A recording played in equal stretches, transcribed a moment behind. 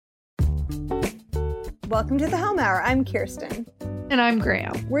Welcome to the Home Hour. I'm Kirsten. And I'm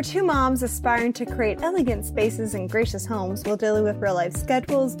Graham. We're two moms aspiring to create elegant spaces and gracious homes while dealing with real-life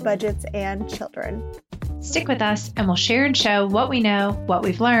schedules, budgets, and children. Stick with us and we'll share and show what we know, what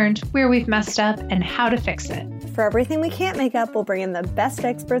we've learned, where we've messed up, and how to fix it. For everything we can't make up, we'll bring in the best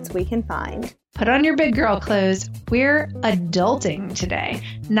experts we can find. Put on your big girl clothes. We're adulting today.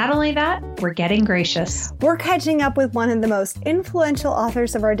 Not only that, we're getting gracious. We're catching up with one of the most influential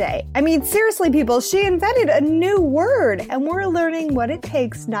authors of our day. I mean, seriously, people, she invented a new word, and we're learning what it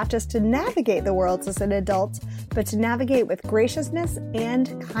takes not just to navigate the world as an adult, but to navigate with graciousness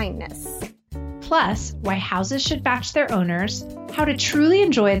and kindness. Plus, why houses should match their owners, how to truly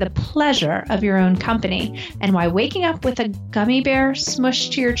enjoy the pleasure of your own company, and why waking up with a gummy bear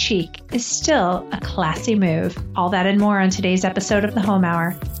smushed to your cheek is still a classy move. All that and more on today's episode of the Home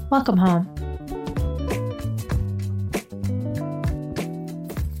Hour. Welcome home.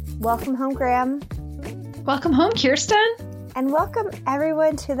 Welcome home, Graham. Welcome home, Kirsten. And welcome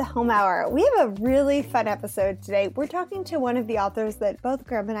everyone to the Home Hour. We have a really fun episode today. We're talking to one of the authors that both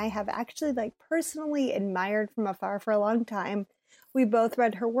Graham and I have actually personally admired from afar for a long time. We both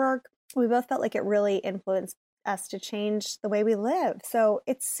read her work. We both felt like it really influenced us to change the way we live. So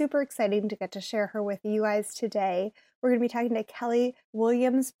it's super exciting to get to share her with you guys today. We're going to be talking to Kelly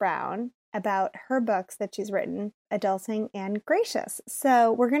Williams Brown about her books that she's written, Adulting and Gracious.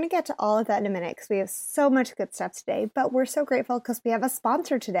 So we're going to get to all of that in a minute because we have so much good stuff today, but we're so grateful because we have a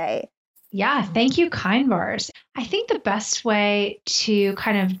sponsor today. Yeah, thank you, Kind Bars. I think the best way to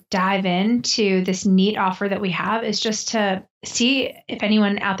kind of dive into this neat offer that we have is just to see if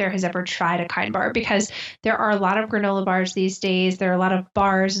anyone out there has ever tried a Kind Bar, because there are a lot of granola bars these days. There are a lot of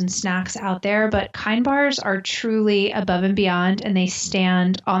bars and snacks out there, but Kind Bars are truly above and beyond, and they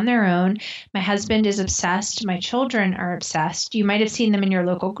stand on their own. My husband is obsessed. My children are obsessed. You might have seen them in your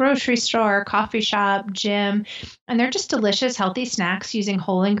local grocery store, coffee shop, gym, and they're just delicious, healthy snacks using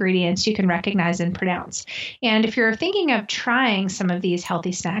whole ingredients you can recognize and pronounce. And if you're thinking of trying some of these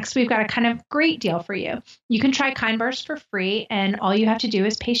healthy snacks, we've got a kind of great deal for you. You can try Kind Bars for free, and all you have to do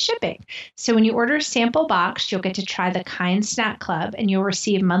is pay shipping. So when you order a sample box, you'll get to try the Kind Snack Club, and you'll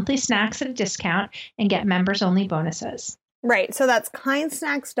receive monthly snacks at a discount and get members-only bonuses. Right. So that's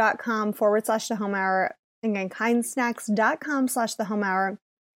kindsnacks.com/the home hour. Again, kindsnacks.com/the home hour.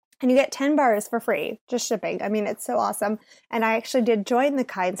 And you get 10 bars for free, just shipping. I mean, it's so awesome. And I actually did join the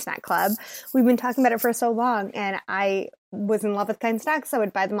Kind Snack Club. We've been talking about it for so long, and I was in love with Kind Snacks. I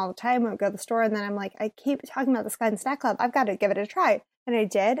would buy them all the time. I would go to the store, and then I'm like, I keep talking about this Kind Snack Club. I've got to give it a try. And I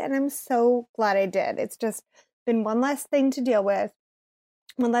did, and I'm so glad I did. It's just been one less thing to deal with,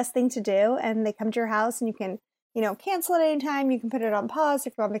 one less thing to do, and they come to your house, and you can, cancel it anytime. You can put it on pause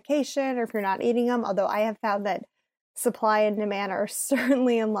if you're on vacation or if you're not eating them, although I have found that supply and demand are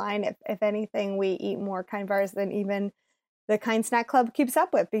certainly in line. If anything, we eat more Kind Bars than even the Kind Snack Club keeps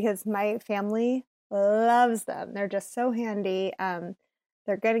up with, because my family loves them. They're just so handy.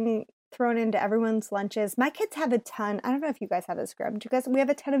 They're getting thrown into everyone's lunches. My kids have a ton. I don't know if you guys have this, Graham. We have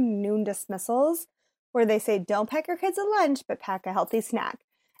a ton of noon dismissals where they say, don't pack your kids a lunch, but pack a healthy snack.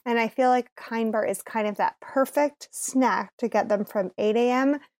 And I feel like Kind Bar is kind of that perfect snack to get them from 8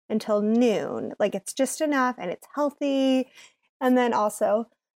 a.m. until noon. Like, it's just enough and it's healthy. And then also,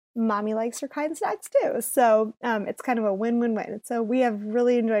 mommy likes her Kind Snacks too. So it's kind of a win-win-win. So we have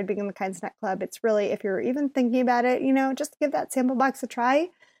really enjoyed being in the Kind Snack Club. It's really, if you're even thinking about it, just give that sample box a try.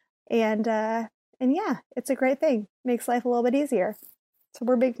 And yeah, it's a great thing. Makes life a little bit easier. So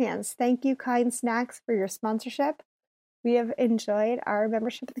we're big fans. Thank you, Kind Snacks, for your sponsorship. We have enjoyed our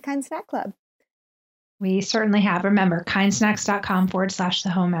membership at the Kind Snack Club. We certainly have. Remember, kindsnacks.com/the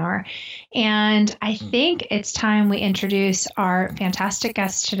home hour. And I think it's time we introduce our fantastic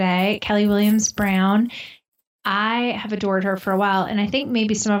guest today, Kelly Williams Brown. I have adored her for a while, and I think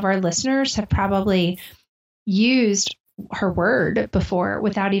maybe some of our listeners have probably used her word before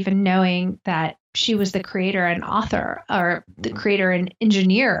without even knowing that she was the creator and author, or the creator and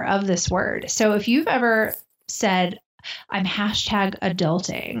engineer of this word. So if you've ever said, I'm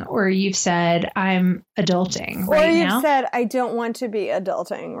 #adulting, or you've said, I'm adulting right now. Or you've said, I don't want to be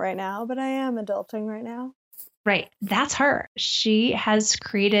adulting right now, but I am adulting right now. Right. That's her. She has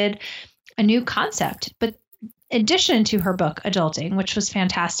created a new concept, but in addition to her book, Adulting, which was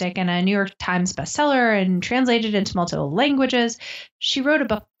fantastic and a New York Times bestseller and translated into multiple languages, she wrote a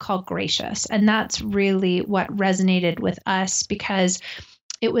book called Gracious. And that's really what resonated with us, because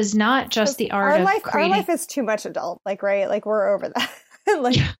it was not just the art of creating. Our life is too much adult, right? Like, we're over that.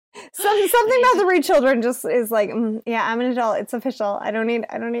 Something about the Read children just is like, yeah, I'm an adult. It's official. I don't need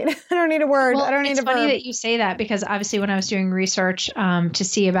a word. Well, I don't need it's a funny verb. that you say that because obviously when I was doing research to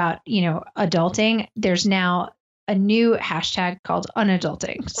see about, adulting, there's now a new hashtag called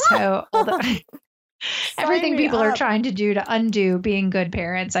unadulting. So everything people are trying to do to undo being good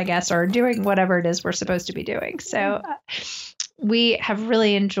parents, I guess, or doing whatever it is we're supposed to be doing. So we have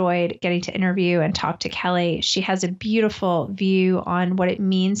really enjoyed getting to interview and talk to Kelly. She has a beautiful view on what it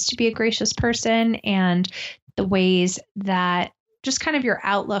means to be a gracious person and the ways that just kind of your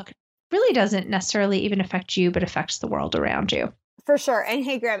outlook really doesn't necessarily even affect you, but affects the world around you. For sure. And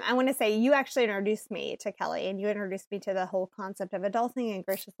hey, Graham, I want to say you actually introduced me to Kelly, and you introduced me to the whole concept of adulting and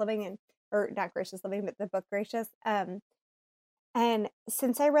gracious living, or not gracious living, but the book Gracious. And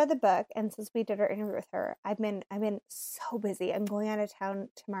since I read the book and since we did our interview with her, I've been so busy. I'm going out of town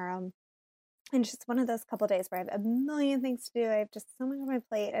tomorrow. And just one of those couple of days where I have a million things to do. I have just so much on my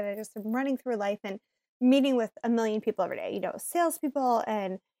plate, and I just am running through life and meeting with a million people every day, salespeople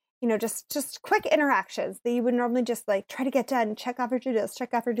and, just quick interactions that you would normally just like try to get done, check off your to-do list,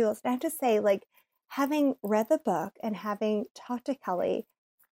 check off your to-do list. And I have to say, like, having read the book and having talked to Kelly,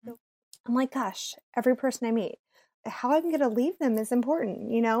 I'm like, gosh, every person I meet, how I'm going to leave them is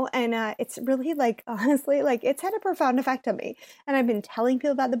important, and it's really like, honestly, like it's had a profound effect on me. And I've been telling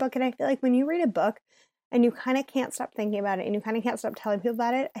people about the book, and I feel like when you read a book and you kind of can't stop thinking about it and you kind of can't stop telling people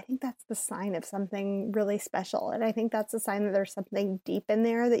about it, I think that's the sign of something really special. And I think that's a sign that there's something deep in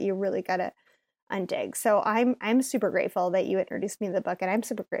there that you really got to undig. So I'm super grateful that you introduced me to the book, and I'm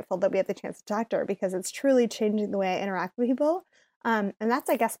super grateful that we had the chance to talk to her because it's truly changing the way I interact with people. And that's,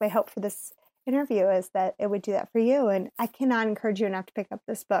 I guess, my hope for this interview is that it would do that for you. And I cannot encourage you enough to pick up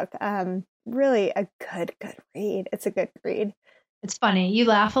this book. Really a good read. It's a good read. It's funny. You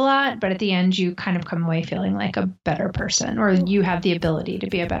laugh a lot, but at the end you kind of come away feeling like a better person, or you have the ability to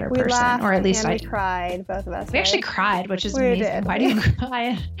be a better person. Laughed, or at least we cried, both of us. We actually cried, which is amazing. Did. Why do you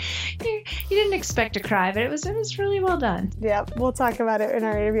cry? You didn't expect to cry, but it was really well done. Yep. We'll talk about it in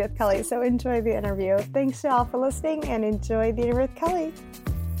our interview with Kelly. So enjoy the interview. Thanks to all for listening, and enjoy the interview with Kelly.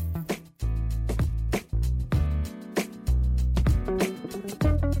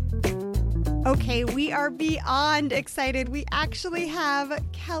 Okay, we are beyond excited. We actually have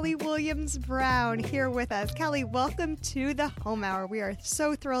Kelly Williams Brown here with us. Kelly, welcome to the Home Hour. We are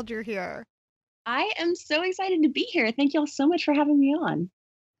so thrilled you're here. I am so excited to be here. Thank you all so much for having me on.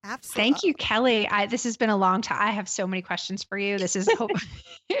 Absolutely. Thank you, Kelly. This has been a long time. I have so many questions for you. We're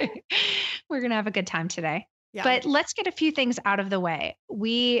going to have a good time today. Yeah. But let's get a few things out of the way.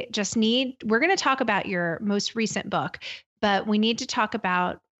 We're going to talk about your most recent book, but we need to talk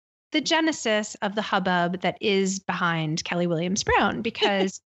about the genesis of the hubbub that is behind Kelly Williams Brown,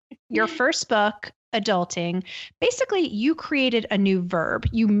 because your first book, Adulting, basically you created a new verb.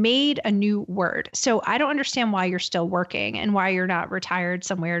 You made a new word. So I don't understand why you're still working and why you're not retired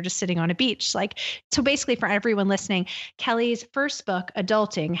somewhere just sitting on a beach. So basically for everyone listening, Kelly's first book,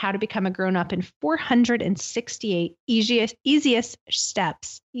 Adulting, How to Become a Grown-Up in 468 Easy-ish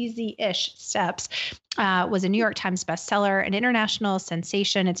Steps, was a New York Times bestseller, an international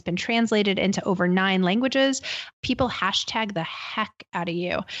sensation. It's been translated into over 9 languages. People hashtag the heck out of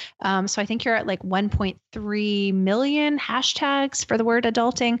you. So I think you're at like 1.3 million hashtags for the word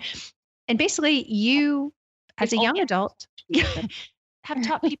adulting. And basically you, as a young adult, have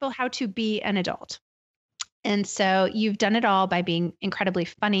taught people how to be an adult. And so you've done it all by being incredibly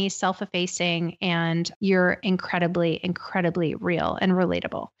funny, self-effacing, and you're incredibly, incredibly real and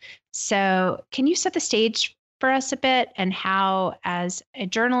relatable. So can you set the stage for us a bit, and how, as a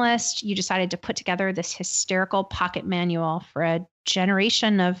journalist, you decided to put together this hysterical pocket manual for a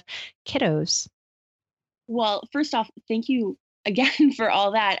generation of kiddos? Well, first off, thank you again for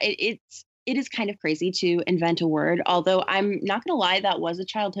all that. It is kind of crazy to invent a word, although I'm not going to lie, that was a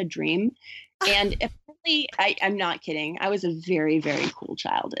childhood dream. And apparently, I'm not kidding. I was a very, very cool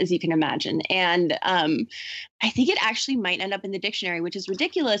child, as you can imagine. And I think it actually might end up in the dictionary, which is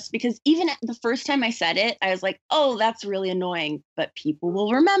ridiculous because even the first time I said it, I was like, oh, that's really annoying, but people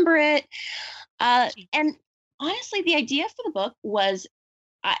will remember it. And honestly, the idea for the book was,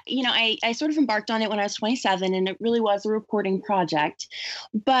 I sort of embarked on it when I was 27, and it really was a reporting project.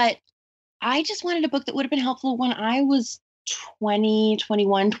 But I just wanted a book that would have been helpful when I was 20,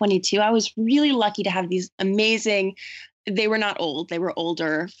 21, 22. I was really lucky to have these amazing, they were not old, they were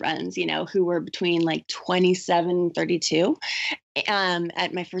older friends, who were between like 27, 32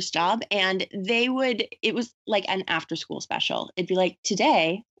 at my first job. And it was like an after school special. It'd be like,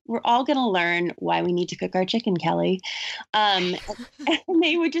 today, we're all going to learn why we need to cook our chicken, Kelly. And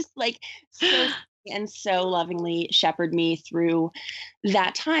they would just like so and so lovingly shepherd me through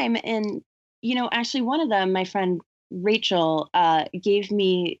that time. And, actually one of them, my friend Rachel, gave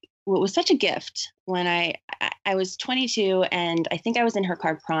me what was such a gift when I was 22, and I think I was in her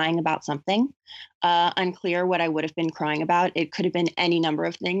car crying about something. Unclear what I would have been crying about. It could have been any number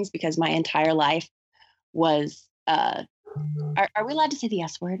of things because my entire life was. Are we allowed to say the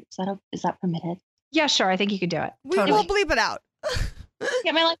S word? Is that permitted? Yeah, sure. I think you could do it. We will bleep it out.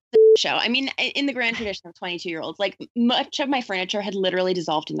 Yeah, my life is a show. I mean, in the grand tradition of 22-year-olds, like much of my furniture had literally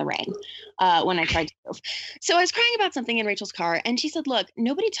dissolved in the rain when I tried to move. So I was crying about something in Rachel's car, and she said, "Look,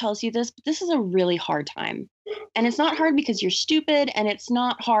 nobody tells you this, but this is a really hard time. And it's not hard because you're stupid, and it's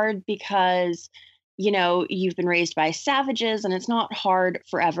not hard because, you've been raised by savages, and it's not hard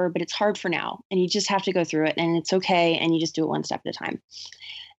forever, but it's hard for now. And you just have to go through it, and it's okay, and you just do it one step at a time."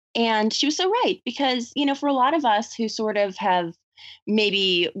 And she was so right, because, for a lot of us who sort of have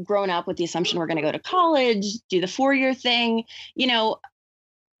maybe grown up with the assumption we're going to go to college, do the 4-year thing,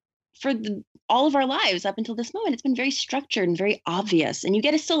 for all of our lives up until this moment, it's been very structured and very obvious. And you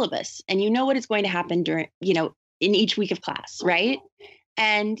get a syllabus and you know what is going to happen during, in each week of class, right?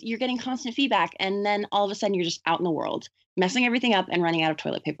 And you're getting constant feedback. And then all of a sudden you're just out in the world, messing everything up and running out of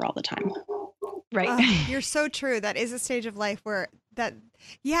toilet paper all the time. Right. You're so true. That is a stage of life where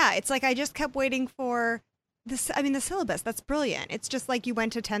it's like I just kept waiting for this. I mean, the syllabus, that's brilliant. It's just like you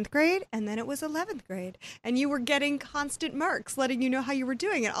went to 10th grade and then it was 11th grade and you were getting constant marks letting you know how you were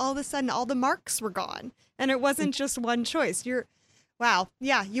doing. And all of a sudden all the marks were gone and it wasn't just one choice. Wow.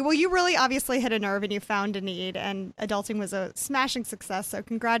 Yeah. You really obviously hit a nerve and you found a need, and adulting was a smashing success. So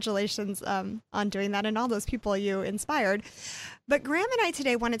congratulations on doing that and all those people you inspired. But Graham and I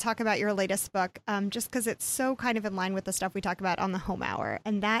today want to talk about your latest book, just because it's so kind of in line with the stuff we talk about on the Home Hour,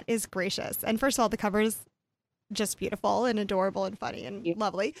 and that is Gracious. And first of all, the cover is just beautiful and adorable and funny and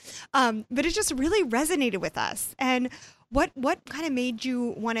lovely. But it just really resonated with us. And what kind of made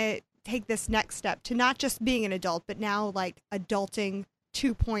you want to take this next step to not just being an adult, but now like adulting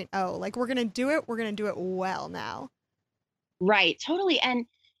 2.0? Like we're going to do it well now. Right. Totally. And,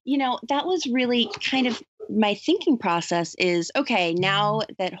 that was really kind of my thinking process is, okay, now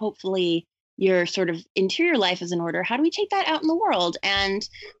that hopefully your sort of interior life is in order, how do we take that out in the world and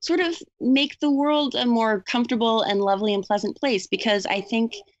sort of make the world a more comfortable and lovely and pleasant place? Because I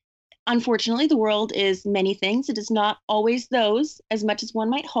think, unfortunately, the world is many things. It is not always those, as much as one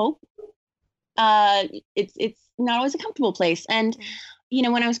might hope. It's not always a comfortable place. And,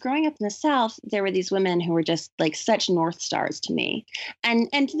 when I was growing up in the South, there were these women who were just like such North Stars to me. And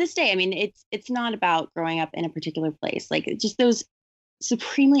to this day, I mean, it's not about growing up in a particular place, like just those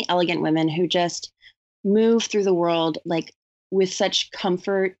supremely elegant women who just move through the world like with such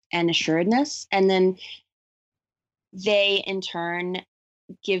comfort and assuredness. And then they in turn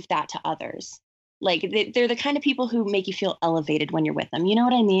give that to others. Like they're the kind of people who make you feel elevated when you're with them. You know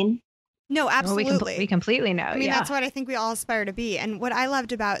what I mean? No, absolutely. We completely know. I mean, that's what I think we all aspire to be. And what I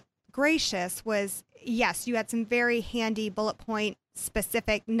loved about Gracious was, yes, you had some very handy bullet point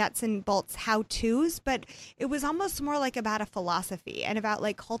specific nuts and bolts how-tos, but it was almost more like about a philosophy and about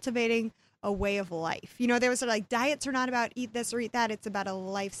like cultivating a way of life. There was sort of like diets are not about eat this or eat that. It's about a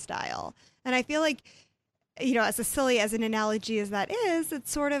lifestyle. And I feel like, as silly as an analogy as that is,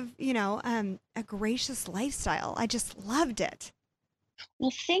 it's sort of, a gracious lifestyle. I just loved it.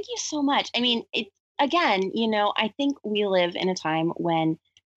 Well, thank you so much. I mean, again, I think we live in a time when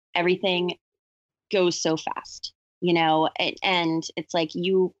everything goes so fast, and it's like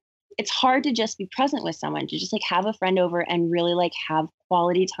it's hard to just be present with someone, to just like have a friend over and really like have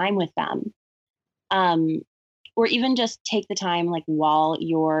quality time with them. Or even just take the time, like while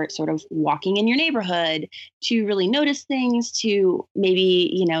you're sort of walking in your neighborhood, to really notice things, to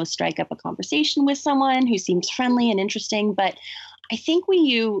maybe, strike up a conversation with someone who seems friendly and interesting. But I think when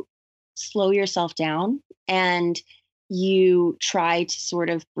you slow yourself down and you try to sort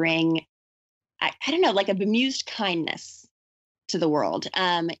of bring, I don't know, like a bemused kindness to the world,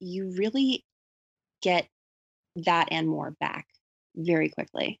 you really get that and more back very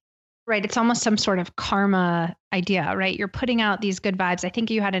quickly. Right. It's almost some sort of karma idea, right? You're putting out these good vibes. I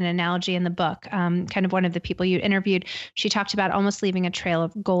think you had an analogy in the book, kind of one of the people you interviewed. She talked about almost leaving a trail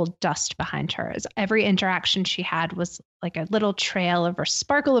of gold dust behind her. As every interaction she had was like a little trail of a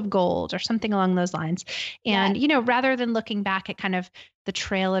sparkle of gold or something along those lines. And, rather than looking back at kind of the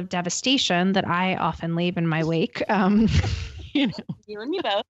trail of devastation that I often leave in my wake, you and me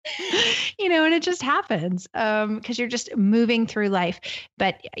both. And it just happens because you're just moving through life.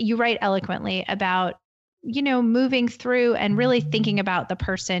 But you write eloquently about, moving through and really thinking about the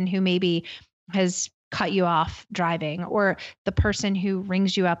person who maybe has cut you off driving, or the person who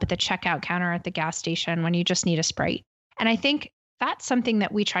rings you up at the checkout counter at the gas station when you just need a Sprite. And I think that's something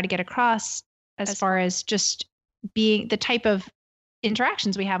that we try to get across as far as just being the type of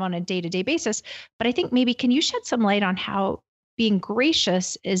interactions we have on a day-to-day basis. But I think maybe can you shed some light on how being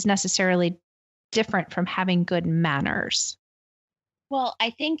gracious is necessarily different from having good manners? Well, I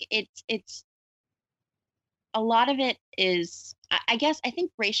think it's a lot of it is, I guess, I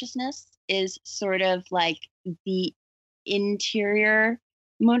think graciousness is sort of like the interior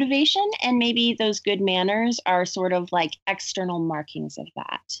motivation, and maybe those good manners are sort of like external markings of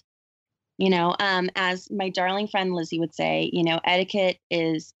that. As my darling friend Lizzie would say, etiquette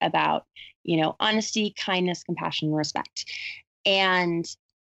is about, honesty, kindness, compassion, and respect. And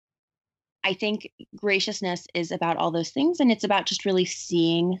I think graciousness is about all those things. And it's about just really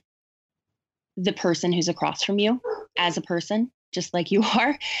seeing the person who's across from you as a person, just like you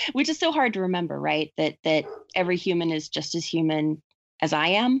are, which is so hard to remember, right? That every human is just as human as I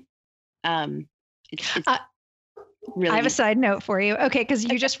am. It's really. I have a side note for you. Okay, because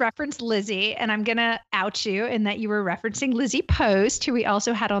you just referenced Lizzie, and I'm going to out you in that you were referencing Lizzie Post, who we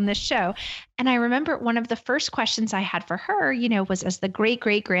also had on this show. And I remember one of the first questions I had for her, was as the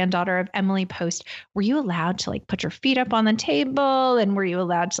great-great-granddaughter of Emily Post, were you allowed to like put your feet up on the table? And were you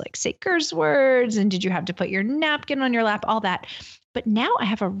allowed to like say curse words? And did you have to put your napkin on your lap? All that. But now I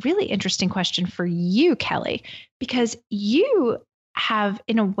have a really interesting question for you, Kelly, because you have,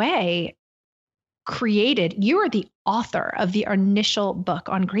 in a way, you are the author of the initial book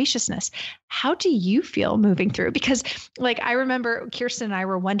on graciousness. How do you feel moving through? Because like, I remember Kirsten and I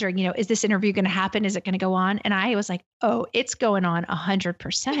were wondering, is this interview going to happen? Is it going to go on? And I was like, oh, it's going on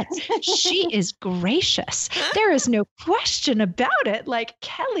 100%. She is gracious. There is no question about it. Like,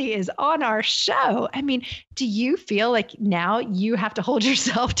 Kelly is on our show. I mean, do you feel like now you have to hold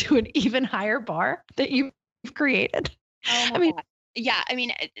yourself to an even higher bar that you've created? Oh my God. Yeah. I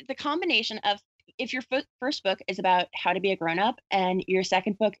mean, the combination of, if your first book is about how to be a grown-up and your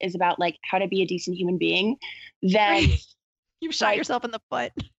second book is about like how to be a decent human being, then you've shot yourself in the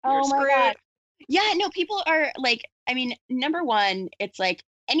foot. Oh my God. Yeah, no, people are like, I mean, number one, it's like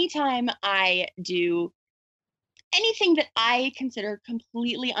anytime I do anything that I consider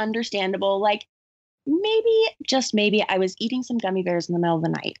completely understandable, like maybe, just maybe, I was eating some gummy bears in the middle of the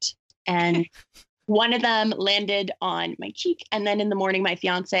night and one of them landed on my cheek. And then in the morning, my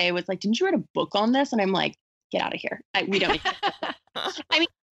fiance was like, didn't you write a book on this? And I'm like, get out of here. We don't need to. I mean,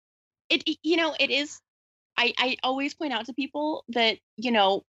 it is, I always point out to people that,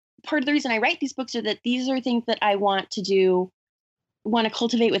 part of the reason I write these books are that these are things that I want to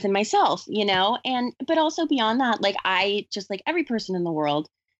cultivate within myself, but also beyond that, like I, just like every person in the world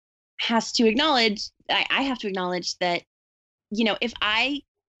has to acknowledge, I have to acknowledge that, if I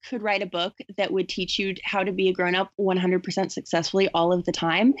could write a book that would teach you how to be a grown-up 100% successfully all of the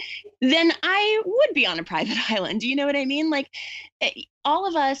time, then I would be on a private island. Do you know what I mean? Like all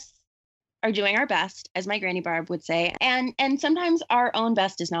of us are doing our best, as my Granny Barb would say. And sometimes our own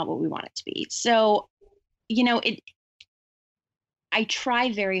best is not what we want it to be. So, I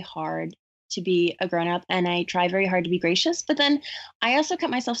try very hard to be a grown-up and I try very hard to be gracious, but then I also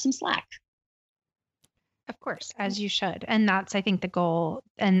cut myself some slack. Of course, as you should. And that's, I think, the goal.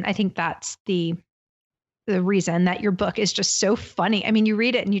 And I think that's the reason that your book is just so funny. I mean, you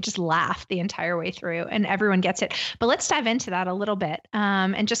read it and you just laugh the entire way through and everyone gets it. But let's dive into that a little bit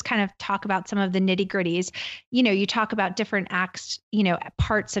and just kind of talk about some of the nitty gritties. You talk about different acts,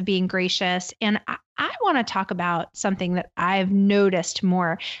 parts of being gracious. And I want to talk about something that I've noticed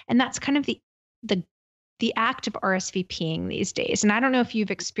more. And that's kind of the act of RSVPing these days. And I don't know if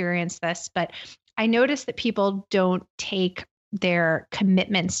you've experienced this, but I notice that people don't take their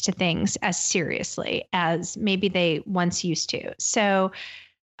commitments to things as seriously as maybe they once used to. So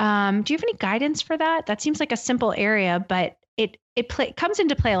do you have any guidance for that? That seems like a simple area, but it comes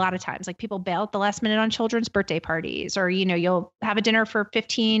into play a lot of times. Like people bail at the last minute on children's birthday parties, or, you'll have a dinner for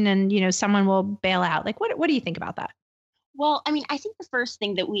 15 and, someone will bail out. Like, what do you think about that? Well, I mean, I think the first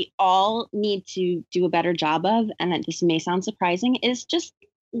thing that we all need to do a better job of, and that this may sound surprising, is just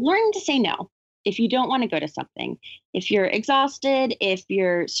learn to say no. If you don't want to go to something, if you're exhausted, if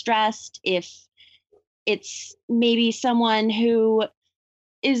you're stressed, if it's maybe someone who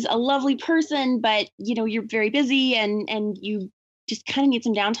is a lovely person, but you're very busy and you just kind of need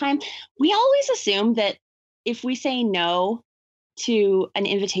some downtime. We always assume that if we say no to an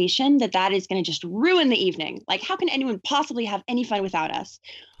invitation, that is going to just ruin the evening. Like, how can anyone possibly have any fun without us?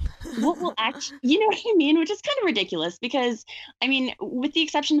 What will actually, you know what I mean? Which is kind of ridiculous because, I mean, with the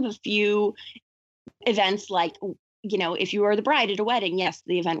exception of a few events like if you are the bride at a wedding, yes,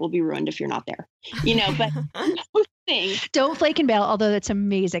 the event will be ruined if you're not there, but those things. Don't flake and bail, although that's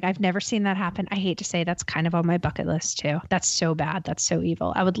amazing. I've never seen that happen. I hate to say that's kind of on my bucket list too. That's so bad. That's so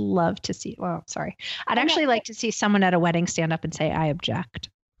evil. I would love to see, well, sorry. I'd actually like to see someone at a wedding stand up and say, I object.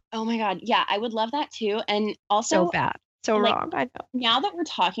 Oh my God. Yeah, I would love that too. And also, so bad. So wrong. I know. Now that we're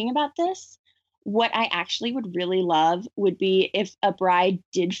talking about this, what I actually would really love would be if a bride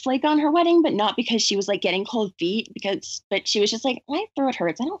did flake on her wedding, but not because she was like getting cold feet, but she was just like, my throat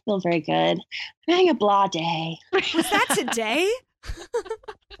hurts. I don't feel very good. I'm having a blah day. Was that today?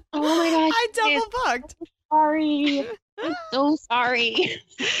 Oh my gosh. I double booked. Sorry. I'm so sorry.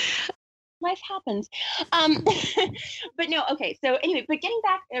 Life happens. But no, okay. So anyway, but getting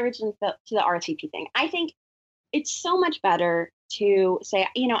back originally to the RSVP thing, I think it's so much better to say,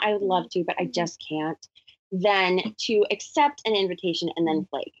 I would love to, but I just can't, than to accept an invitation and then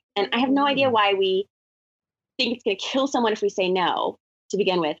flake. And I have no idea why we think it's going to kill someone if we say no to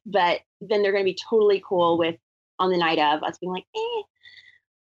begin with, but then they're going to be totally cool with on the night of us being like,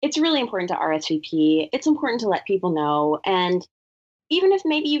 it's really important to RSVP. It's important to let people know. And even if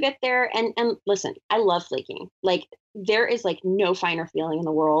maybe you get there and listen, I love flaking. Like there is like no finer feeling in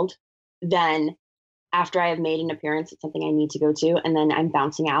the world than after I have made an appearance at something I need to go to, and then I'm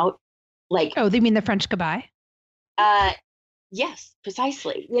bouncing out. Like, oh, they mean the French goodbye? Yes,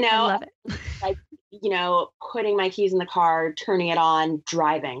 precisely. I love it. Like, putting my keys in the car, turning it on,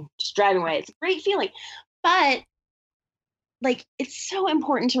 just driving away. It's a great feeling. But like, it's so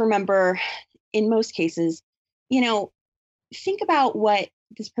important to remember in most cases, think about what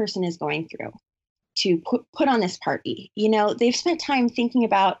this person is going through to put on this party. They've spent time thinking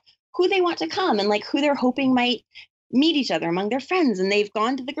about who they want to come and like who they're hoping might meet each other among their friends. And they've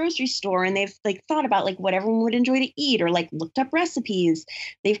gone to the grocery store and they've like thought about like what everyone would enjoy to eat or like looked up recipes.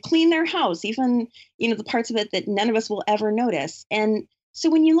 They've cleaned their house, even, the parts of it that none of us will ever notice. And so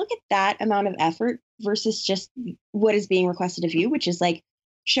when you look at that amount of effort versus just what is being requested of you, which is like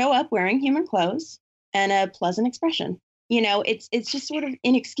show up wearing human clothes and a pleasant expression, it's just sort of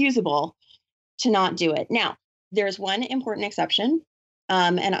inexcusable to not do it. Now, there's one important exception.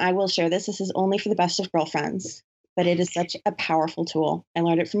 And I will share this. This is only for the best of girlfriends, but it is such a powerful tool. I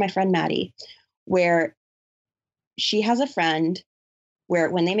learned it from my friend Maddie, where she has a friend where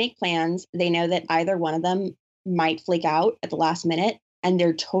when they make plans, they know that either one of them might flake out at the last minute and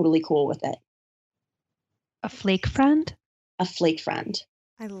they're totally cool with it. A flake friend? A flake friend.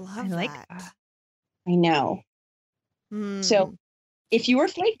 I love that. Like that. I know. So if you are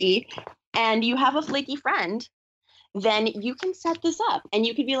flaky and you have a flaky friend, then you can set this up and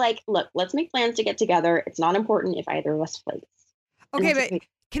you could be like, look, let's make plans to get together. It's not important if either of us flakes. Okay, but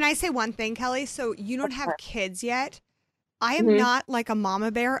can I say one thing, Kelly? So you don't have kids yet. I am not like a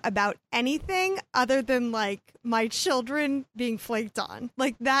mama bear about anything other than like my children being flaked on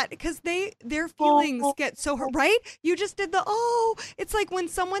like that, because their feelings get so hurt, right? You just did it's like when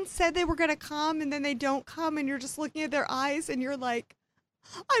someone said they were going to come and then they don't come and you're just looking at their eyes and you're like,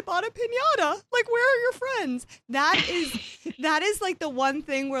 I bought a piñata. Like, where are your friends? That is like the one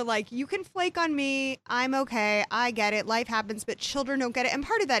thing where like you can flake on me. I'm okay. I get it. Life happens, but children don't get it. And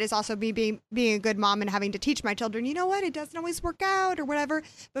part of that is also me being a good mom and having to teach my children, you know what? It doesn't always work out or whatever.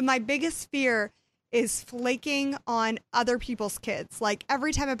 But my biggest fear is flaking on other people's kids. Like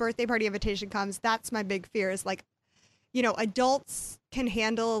every time a birthday party invitation comes, that's my big fear is like, adults can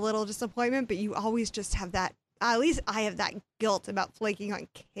handle a little disappointment, but you always just have that. At least I have that guilt about flaking on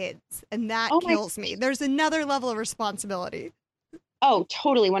kids, and that kills me. There's another level of responsibility. Oh,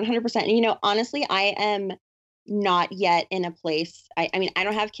 totally, 100%. And, honestly, I am not yet in a place. I mean, I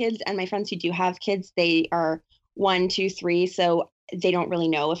don't have kids, and my friends who do have kids, they are 1, 2, 3, so they don't really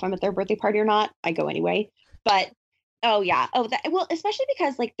know if I'm at their birthday party or not. I go anyway. But, especially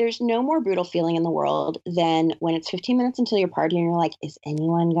because, like, there's no more brutal feeling in the world than when it's 15 minutes until your party, and you're like, is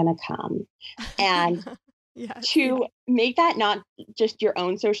anyone going to come? And to make that not just your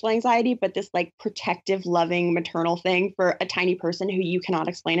own social anxiety, but this like protective, loving, maternal thing for a tiny person who you cannot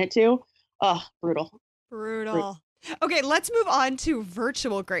explain it to. Oh, brutal. Okay, let's move on to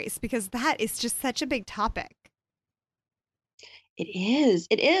virtual grace because that is just such a big topic. It is.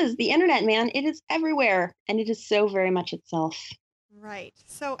 The internet, man. It is everywhere. And it is so very much itself. Right.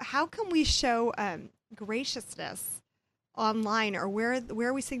 So how can we show graciousness online, or where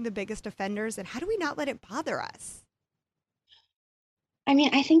are we seeing the biggest offenders, and how do we not let it bother us? I mean,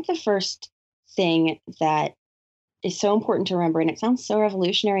 I think the first thing that is so important to remember, and it sounds so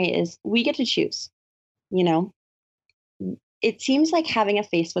revolutionary, is we get to choose. It seems like having a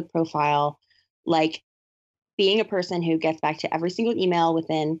Facebook profile, like being a person who gets back to every single email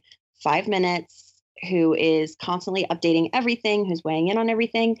within 5 minutes, who is constantly updating everything, who's weighing in on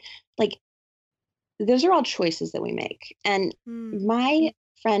everything. Like, those are all choices that we make. And my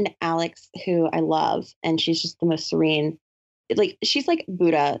friend Alex, who I love, and she's just the most serene, like, she's like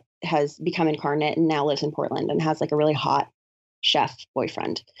Buddha has become incarnate and now lives in Portland and has like a really hot chef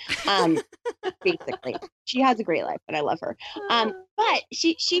boyfriend. Basically, she has a great life, but I love her. But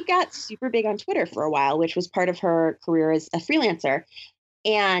she got super big on Twitter for a while, which was part of her career as a freelancer.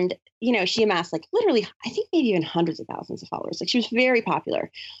 And, you know, she amassed like literally, I think maybe even hundreds of thousands of followers. Like, she was very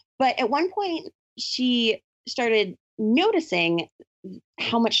popular. But at one point, she started noticing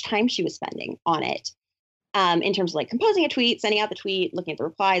how much time she was spending on it, in terms of like composing a tweet, sending out the tweet, looking at the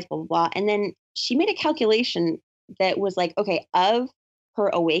replies, blah, blah, blah. And then she made a calculation that was like, okay, of her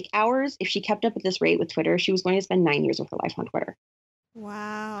awake hours, if she kept up at this rate with Twitter, she was going to spend 9 years of her life on Twitter.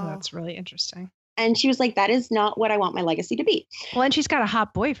 Wow. Oh, that's really interesting. And she was like, that is not what I want my legacy to be. Well, and she's got a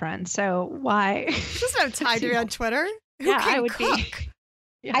hot boyfriend, so why? She doesn't have time to be on Twitter. Who Yeah, can I would cook? be.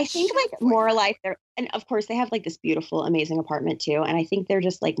 Yeah. I think like more or less they're, and of course they have like this beautiful, amazing apartment too. And I think they're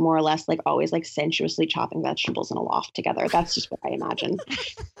just like more or less like always like sensuously chopping vegetables in a loft together. That's just what I imagine.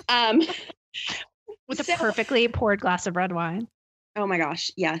 With a perfectly poured glass of red wine. Oh my gosh,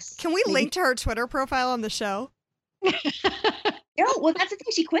 yes. Can we link to her Twitter profile on the show? No, well, that's the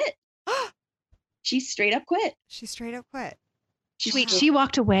thing. She quit. She straight up quit. She straight up quit. Wait, she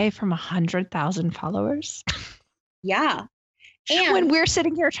walked away from 100,000 followers? Yeah. And when we're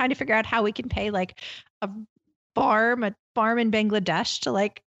sitting here trying to figure out how we can pay like a farm in Bangladesh to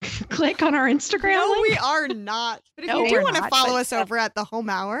like click on our Instagram No, link? we are not. But if No, you do we're want to not, follow but- us over at the Home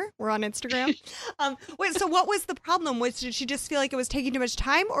Hour, we're on Instagram. Wait, so what was the problem? Did she just feel like it was taking too much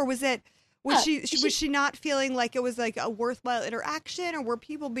time, or was she not feeling like it was like a worthwhile interaction, or were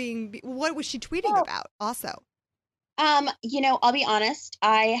people what was she tweeting about also? You know, I'll be honest,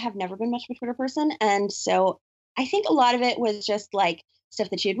 I have never been much of a Twitter person, and so I think a lot of it was just like stuff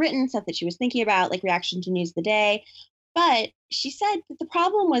that she had written, stuff that she was thinking about, like reaction to news of the day. But she said that the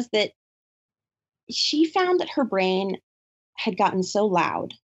problem was that she found that her brain had gotten so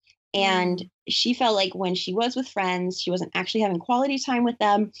loud, and she felt like when she was with friends, she wasn't actually having quality time with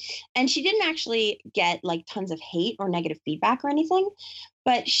them. And she didn't actually get like tons of hate or negative feedback or anything,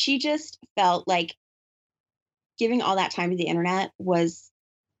 but she just felt like giving all that time to the internet was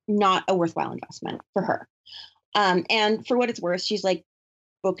not a worthwhile investment for her. And for what it's worth, she's like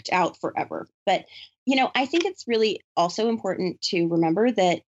booked out forever. But, you know, I think it's really also important to remember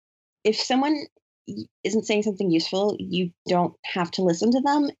that if someone isn't saying something useful, you don't have to listen to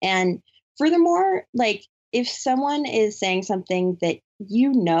them. And furthermore, like if someone is saying something that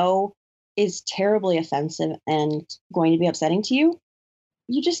you know is terribly offensive and going to be upsetting to you,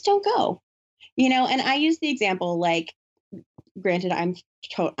 you just don't go. You know, and I use the example, like, granted, I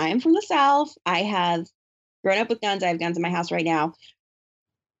am from the South. I have grown up with guns. I have guns in my house right now.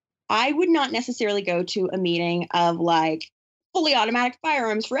 I would not necessarily go to a meeting of like fully automatic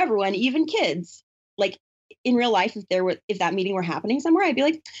firearms for everyone, even kids. Like in real life, if that meeting were happening somewhere, I'd be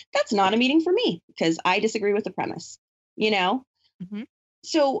like, that's not a meeting for me because I disagree with the premise, you know? Mm-hmm.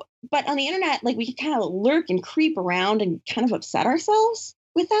 So, but on the internet, like we can kind of lurk and creep around and kind of upset ourselves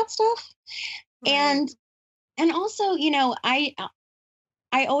with that stuff. Right. And also, you know, I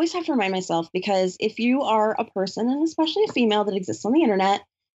always have to remind myself, because if you are a person, and especially a female that exists on the internet,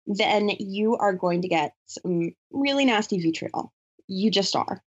 then you are going to get some really nasty vitriol. You just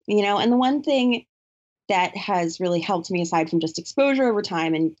are, you know, and the one thing that has really helped me, aside from just exposure over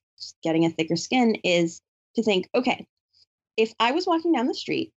time and just getting a thicker skin, is to think, okay, if I was walking down the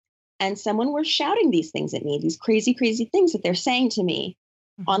street and someone were shouting these things at me, these crazy, crazy things that they're saying to me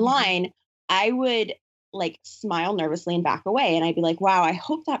online, I would like smile nervously and back away. And I'd be like, wow, I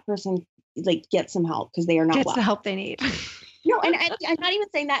hope that person like gets some help because they are not Gets well. the help they need. No, and I'm not even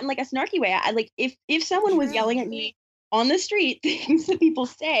saying that in like a snarky way. I like if someone was yelling at me on the street, things that people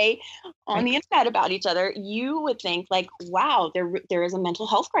say on the internet about each other, you would think like, wow, there is a mental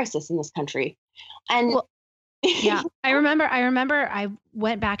health crisis in this country. And yeah, I remember I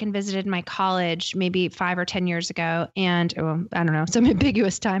went back and visited my college maybe 5 or 10 years ago, and I don't know, some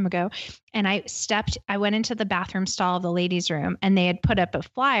ambiguous time ago. And I went into the bathroom stall of the ladies' room, and they had put up a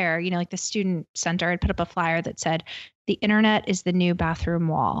flyer, you know, like the student center had put up a flyer that said, "The internet is the new bathroom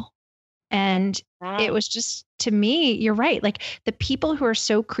wall." And it was just, to me, you're right. Like the people who are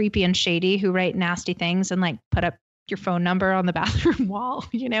so creepy and shady, who write nasty things and like put up your phone number on the bathroom wall,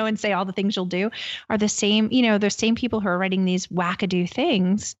 you know, and say all the things you'll do, are the same, you know, the same people who are writing these wackadoo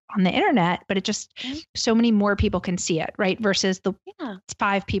things on the internet, but it just, so many more people can see it, right? Versus the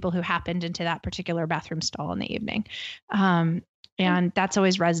 5 people who happened into that particular bathroom stall in the evening. And that's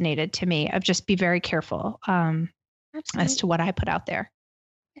always resonated to me of just be very careful as to what I put out there.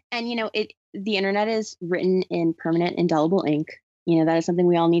 And, the internet is written in permanent indelible ink. That is something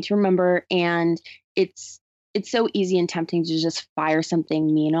we all need to remember. And it's so easy and tempting to just fire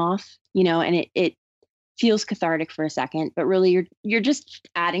something mean off, and it feels cathartic for a second, but really you're just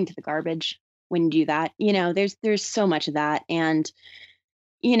adding to the garbage when you do that. There's so much of that. And,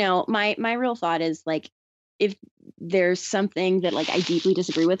 my real thought is like, if there's something that like I deeply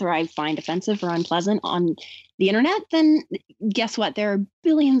disagree with or I find offensive or unpleasant on the internet, then guess what? There are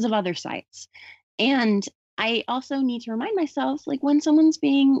billions of other sites. And I also need to remind myself, like when someone's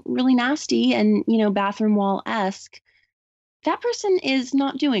being really nasty and, bathroom wall-esque, that person is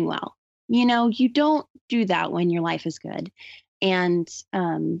not doing well. You don't do that when your life is good. And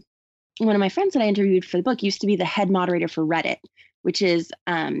one of my friends that I interviewed for the book used to be the head moderator for Reddit, which is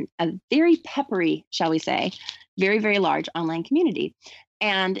a very peppery, shall we say, very, very large online community.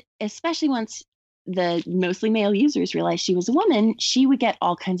 And especially once the mostly male users realized she was a woman, she would get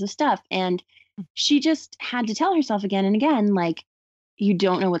all kinds of stuff. And she just had to tell herself again and again, like, you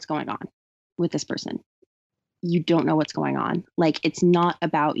don't know what's going on with this person. You don't know what's going on. Like, it's not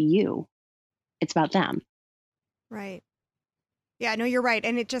about you. It's about them. Right. Yeah, no, you're right.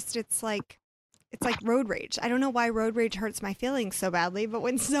 And it's like road rage. I don't know why road rage hurts my feelings so badly, but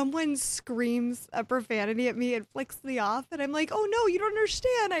when someone screams a profanity at me, it flicks me off. And I'm like, oh no, you don't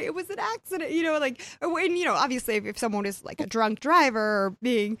understand. It was an accident, like, when, obviously if someone is like a drunk driver or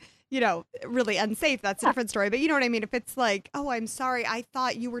being, really unsafe, that's a different story. But you know what I mean? If it's like, oh, I'm sorry, I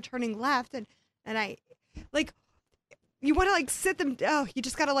thought you were turning left and I like, you want to like sit them, you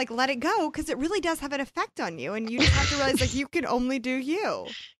just got to like let it go because it really does have an effect on you. And you just have to realize like you can only do you.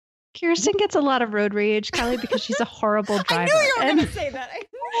 Kirsten gets a lot of road rage, Kelly, because she's a horrible driver. I knew you were going to say that.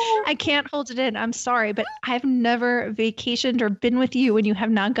 I can't hold it in. I'm sorry, but I've never vacationed or been with you when you have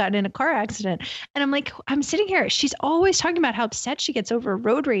not gotten in a car accident. And I'm like, I'm sitting here. She's always talking about how upset she gets over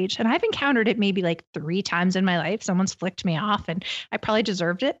road rage. And I've encountered it maybe like 3 times in my life. Someone's flicked me off and I probably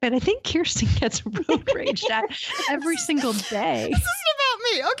deserved it. But I think Kirsten gets road rage at every single day. This isn't about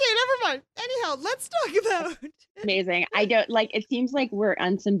me. Okay, never mind. Anyhow, let's talk about... Amazing. I don't like, it seems like we're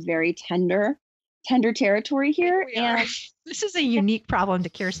on some very tender territory here. And this is a unique problem to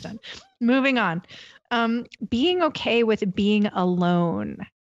Kirsten. Moving on. Being okay with being alone.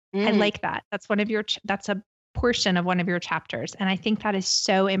 I like that. That's that's a portion of one of your chapters. And I think that is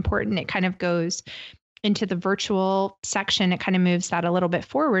so important. It kind of goes into the virtual section. It kind of moves that a little bit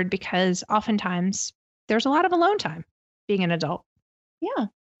forward because oftentimes there's a lot of alone time being an adult.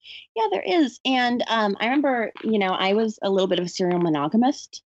 Yeah, there is. And I remember, I was a little bit of a serial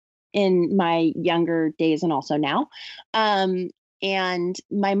monogamist in my younger days and also now. And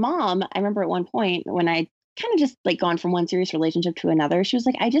my mom, I remember at one point when I kind of just like gone from one serious relationship to another, she was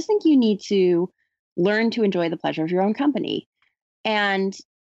like, I just think you need to learn to enjoy the pleasure of your own company. And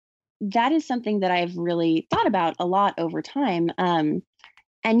that is something that I've really thought about a lot over time. And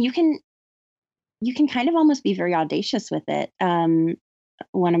you can kind of almost be very audacious with it.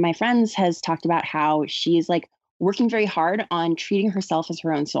 One of my friends has talked about how she's like working very hard on treating herself as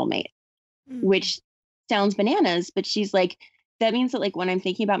her own soulmate, which sounds bananas, but she's like, that means that like when I'm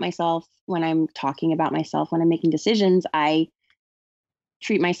thinking about myself, when I'm talking about myself, when I'm making decisions, I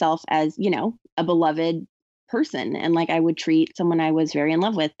treat myself as, a beloved person and like I would treat someone I was very in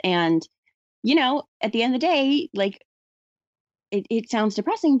love with. And, at the end of the day, like it sounds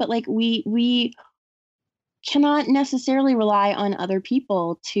depressing, but like we cannot necessarily rely on other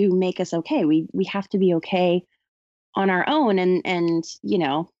people to make us okay. We have to be okay on our own. And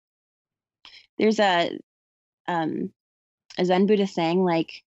there's a Zen Buddhist saying like,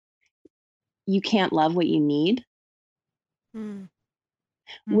 you can't love what you need,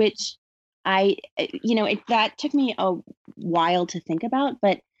 which that took me a while to think about,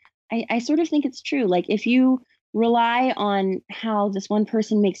 but I sort of think it's true. Like if you rely on how this one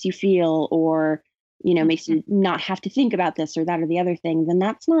person makes you feel or makes you not have to think about this or that or the other thing, then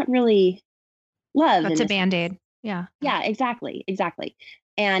that's not really love. That's a Band-Aid. Yeah. Yeah, exactly.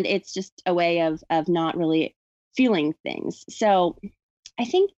 And it's just a way of not really feeling things. So I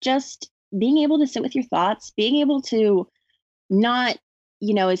think just being able to sit with your thoughts, being able to not,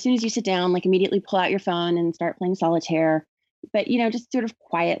 as soon as you sit down, like immediately pull out your phone and start playing solitaire, but, just sort of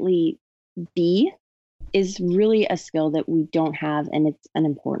quietly be is really a skill that we don't have. And it's an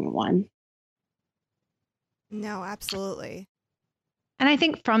important one. No, absolutely. And I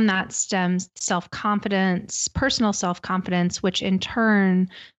think from that stems self-confidence, personal self-confidence, which in turn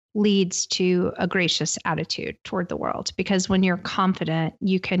leads to a gracious attitude toward the world. Because when you're confident,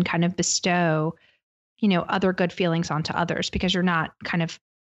 you can kind of bestow, other good feelings onto others because you're not kind of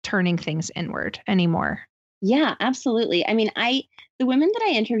turning things inward anymore. Yeah, absolutely. I mean, the women that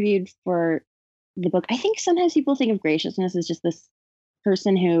I interviewed for the book, I think sometimes people think of graciousness as just this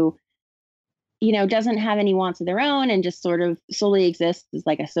person who, doesn't have any wants of their own and just sort of solely exists as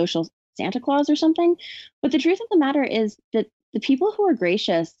like a social Santa Claus or something. But the truth of the matter is that the people who are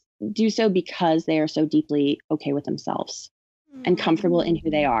gracious do so because they are so deeply okay with themselves and comfortable in who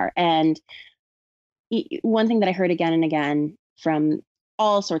they are. And one thing that I heard again and again from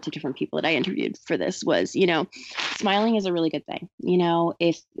all sorts of different people that I interviewed for this was, smiling is a really good thing,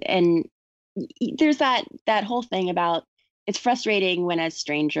 and there's that whole thing about it's frustrating when a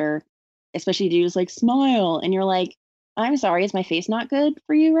stranger, especially dudes, like smile and you're like, I'm sorry, is my face not good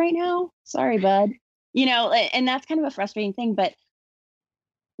for you right now? Sorry, bud. And that's kind of a frustrating thing. But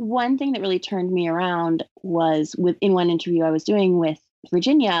one thing that really turned me around was in one interview I was doing with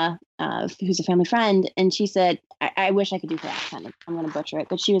Virginia, who's a family friend, and she said, I wish I could do her accent. I'm going to butcher it,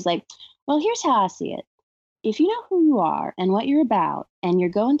 but she was like, well, here's how I see it. If you know who you are and what you're about, and you're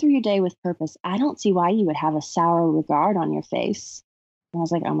going through your day with purpose, I don't see why you would have a sour regard on your face. And I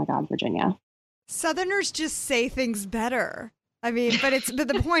was like, oh my God, Virginia. Southerners just say things better. I mean, but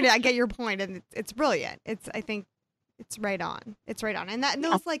the point, I get your point, and it's brilliant. I think it's right on. It's right on. And that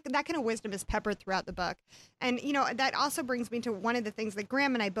kind of wisdom is peppered throughout the book. And, that also brings me to one of the things that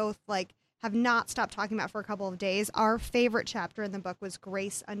Graham and I both have not stopped talking about for a couple of days. Our favorite chapter in the book was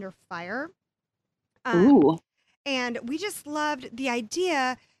Grace Under Fire. Ooh. And we just loved the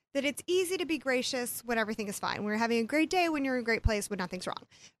idea that it's easy to be gracious when everything is fine. We're having a great day when you're in a great place when nothing's wrong.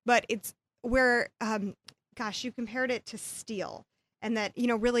 But it's where, you compared it to steel. And that,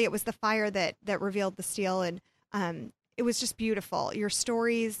 really it was the fire that revealed the steel. And it was just beautiful. Your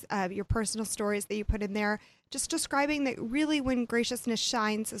stories, your personal stories that you put in there, just describing that really when graciousness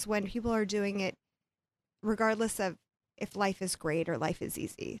shines is when people are doing it regardless of if life is great or life is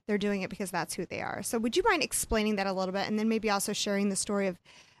easy. They're doing it because that's who they are. So would you mind explaining that a little bit, and then maybe also sharing the story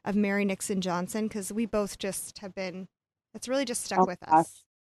of Mary Nixon Johnson, because we both just have been, it's really just stuck with us.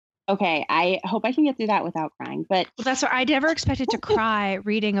 Okay, I hope I can get through that without crying. But that's what I never expected to cry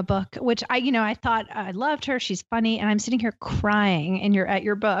reading a book, which I thought I loved her. She's funny, and I'm sitting here crying at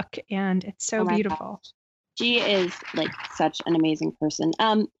your book, and it's so beautiful. Gosh. She is like such an amazing person.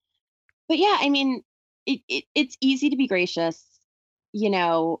 But yeah, I mean, it's easy to be gracious,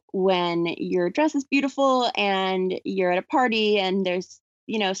 when your dress is beautiful and you're at a party and there's,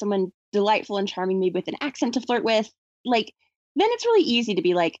 someone delightful and charming, maybe with an accent to flirt with, like, then it's really easy to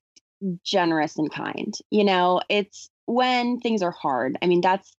be like generous and kind. It's when things are hard. I mean,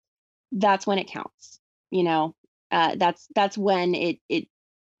 that's when it counts. That's when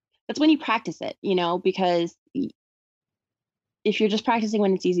that's when you practice it. Because if you're just practicing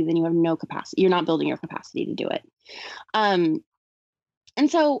when it's easy, then you have no capacity. You're not building your capacity to do it. And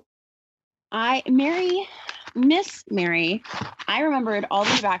so Miss Mary, I remembered all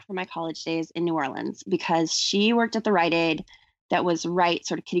the way back from my college days in New Orleans because she worked at the Rite Aid that was right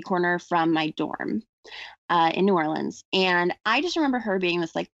sort of kitty corner from my dorm in New Orleans. And I just remember her being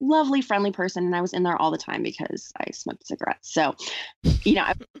this like lovely, friendly person. And I was in there all the time because I smoked cigarettes. So,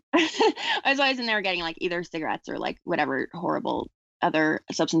 I was always in there getting like either cigarettes or like whatever horrible other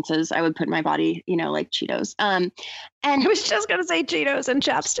substances I would put in my body, like Cheetos. And I was just going to say Cheetos and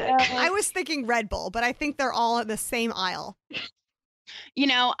chapstick. I was thinking Red Bull, but I think they're all in the same aisle.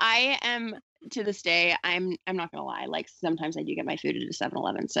 I am, to this day, I'm not going to lie. Like sometimes I do get my food at a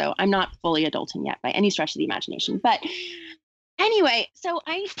 7-Eleven. So I'm not fully adulting yet by any stretch of the imagination. But anyway, so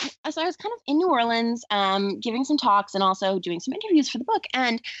I was kind of in New Orleans, giving some talks and also doing some interviews for the book.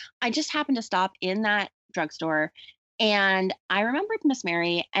 And I just happened to stop in that drugstore. And I remembered Miss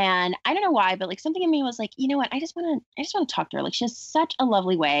Mary, and I don't know why, but like something in me was like, you know what? I just want to talk to her. Like she has such a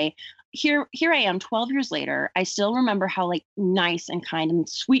lovely way. Here I am 12 years later. I still remember how like nice and kind and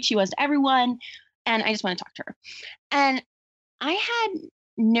sweet she was to everyone. And I just want to talk to her. And I had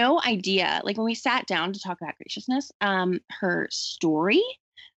no idea, like when we sat down to talk about graciousness, her story,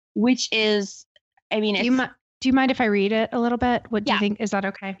 which is, I mean, do you mind if I read it a little bit? What do you think? Is that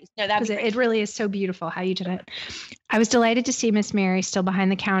okay? No, that'd be great. It really is so beautiful how you did it. I was delighted to see Miss Mary still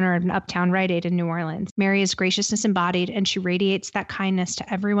behind the counter at an uptown Rite Aid in New Orleans. Mary is graciousness embodied, and she radiates that kindness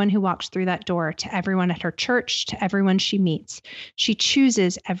to everyone who walks through that door, to everyone at her church, to everyone she meets. She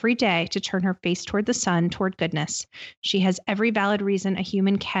chooses every day to turn her face toward the sun, toward goodness. She has every valid reason a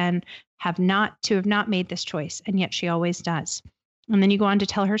human can have not made this choice, and yet she always does. And then you go on to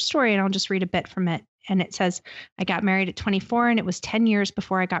tell her story, and I'll just read a bit from it. And it says, I got married at 24 and it was 10 years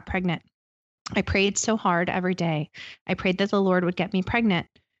before I got pregnant. I prayed so hard every day. I prayed that the Lord would get me pregnant.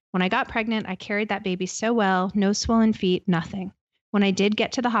 When I got pregnant, I carried that baby so well, no swollen feet, nothing. When I did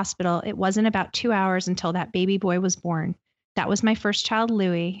get to the hospital, it wasn't about 2 hours until that baby boy was born. That was my first child,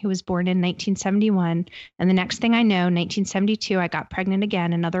 Louis, who was born in 1971. And the next thing I know, 1972, I got pregnant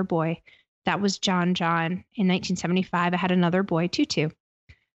again, another boy. That was John John. In 1975, I had another boy, Tutu.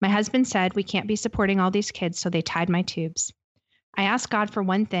 My husband said, we can't be supporting all these kids, so they tied my tubes. I asked God for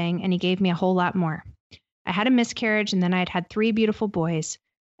one thing, and he gave me a whole lot more. I had a miscarriage, and then I had had 3 beautiful boys,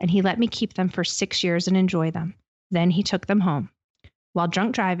 and he let me keep them for 6 years and enjoy them. Then he took them home. While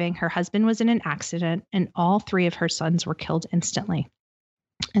drunk driving, her husband was in an accident, and all 3 of her sons were killed instantly.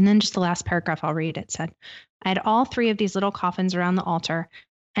 And then just the last paragraph I'll read, it said, I had all 3 of these little coffins around the altar,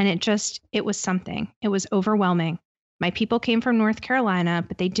 and it was something. It was overwhelming. My people came from North Carolina,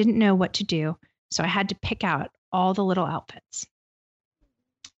 but they didn't know what to do, so I had to pick out all the little outfits.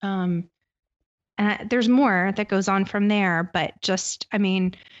 And there's more that goes on from there, but just, I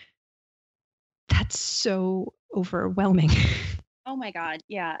mean, that's so overwhelming. Oh my God.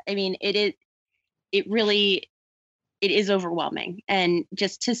 Yeah. I mean, it is overwhelming. And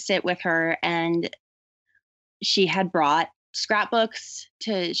just to sit with her, and she had brought scrapbooks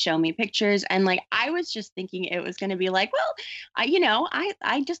to show me pictures. And like, I was just thinking it was going to be like, well,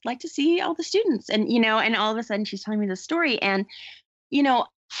 I just like to see all the students, and, and all of a sudden she's telling me this story. And,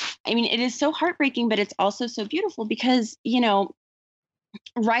 I mean, it is so heartbreaking, but it's also so beautiful because,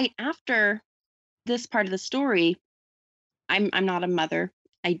 right after this part of the story, I'm not a mother.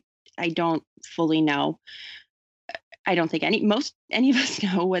 I don't fully know. I don't think any of us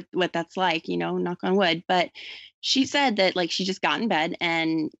know what that's like, knock on wood. But she said that like she just got in bed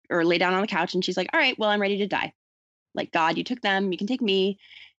or lay down on the couch, and she's like, all right, well, I'm ready to die. Like, God, you took them, you can take me.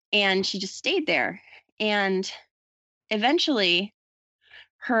 And she just stayed there. And eventually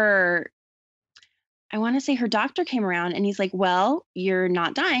I want to say her doctor came around, and he's like, well, you're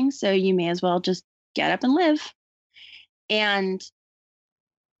not dying, so you may as well just get up and live. And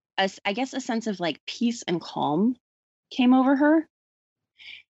I guess a sense of like peace and calm came over her.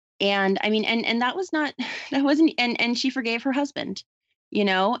 And I mean, and that wasn't, and she forgave her husband,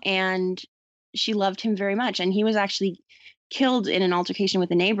 and she loved him very much. And he was actually killed in an altercation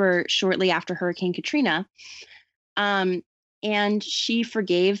with a neighbor shortly after Hurricane Katrina. And she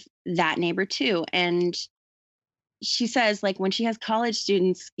forgave that neighbor too. And she says, like, when she has college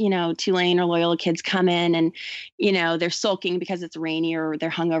students, Tulane or Loyola kids come in and, they're sulking because it's rainy or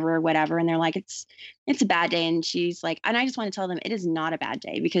they're hungover or whatever. And they're like, it's a bad day. And she's like, and I just want to tell them it is not a bad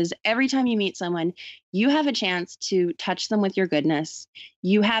day, because every time you meet someone, you have a chance to touch them with your goodness.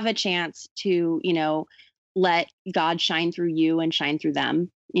 You have a chance to, let God shine through you and shine through them.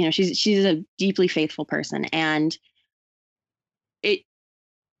 She's a deeply faithful person. And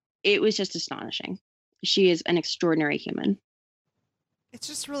it was just astonishing. She is an extraordinary human. It's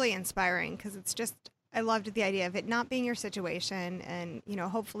just really inspiring, because I loved the idea of it not being your situation. And,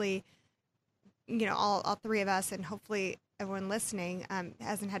 hopefully, all 3 of us, and hopefully everyone listening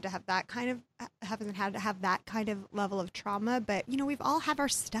hasn't had to have that kind of level of trauma. But, we've all have our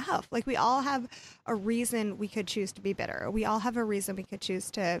stuff. Like, we all have a reason we could choose to be bitter. We all have a reason we could choose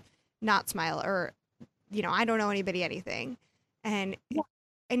to not smile, or, I don't know anybody anything.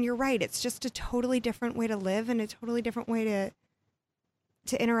 And you're right. It's just a totally different way to live, and a totally different way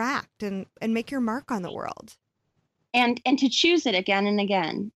to interact and make your mark on the world. And to choose it again and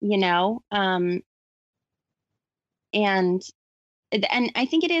again, and I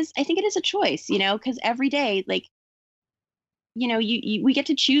think it is a choice, because every day, like, we get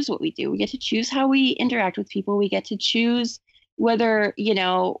to choose what we do. We get to choose how we interact with people. We get to choose whether,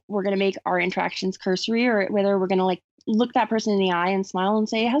 we're going to make our interactions cursory, or whether we're going to like look that person in the eye and smile and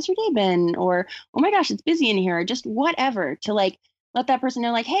say, how's your day been? Or, oh my gosh, it's busy in here. Or just whatever, to like, let that person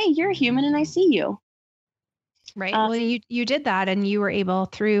know, like, hey, you're a human and I see you. Right. Well, you did that, and you were able,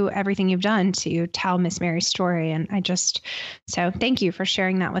 through everything you've done, to tell Miss Mary's story. And so thank you for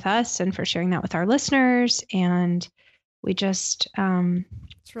sharing that with us, and for sharing that with our listeners. And we just,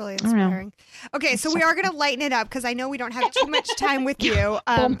 it's really inspiring. Okay, so we are going to lighten it up, because I know we don't have too much time with you. No,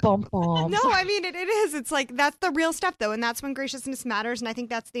 I mean, it is. It's like, that's the real stuff, though, and that's when graciousness matters, and I think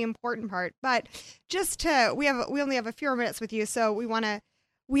that's the important part. But just we only have a few minutes with you, so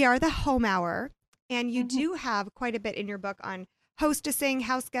we are the Home Hour, and you do have quite a bit in your book on hostessing,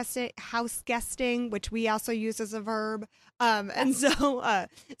 house guesting, which we also use as a verb. And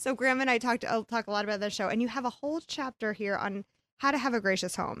so Graham and I talk a lot about this show, and you have a whole chapter here on how to have a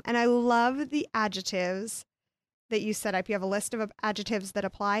gracious home. And I love the adjectives that you set up. You have a list of adjectives that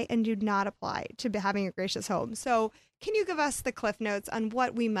apply and do not apply to having a gracious home. So can you give us the Cliff Notes on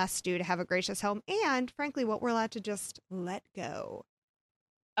what we must do to have a gracious home, and frankly, what we're allowed to just let go?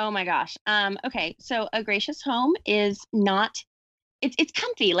 Oh my gosh. Okay. So a gracious home is not, it's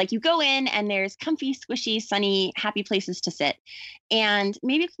comfy. Like you go in and there's comfy, squishy, sunny, happy places to sit. And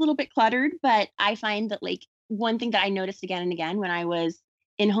maybe it's a little bit cluttered, but I find that like one thing that I noticed again and again when I was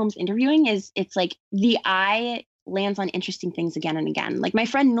in homes interviewing is it's like the eye lands on interesting things again and again. Like my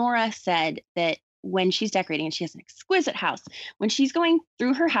friend Nora said that when she's decorating and she has an exquisite house, when she's going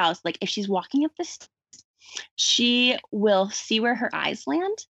through her house, like if she's walking up the stairs, she will see where her eyes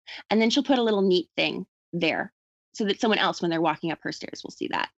land and then she'll put a little neat thing there so that someone else, when they're walking up her stairs, will see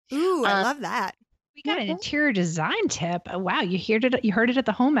that. Ooh, I love that. We got an interior design tip. Oh, wow, you heard it at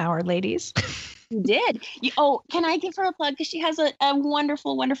the home hour, ladies. You did. Can I give her a plug? Because she has a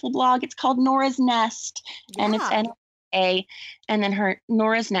wonderful, wonderful blog. It's called Nora's Nest, and it's N-A, and then her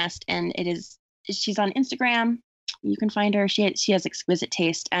Nora's Nest, and she's on Instagram. You can find her. She has exquisite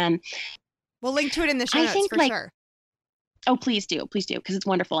taste. We'll link to it in the show notes for sure. Oh, please do, because it's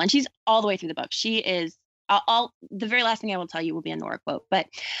wonderful, and she's all the way through the book. She is. The very last thing I will tell you will be a Nora quote, but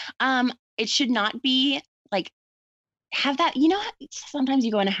it should not be like have that. Sometimes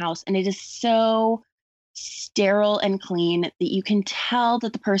you go in a house and it is so sterile and clean that you can tell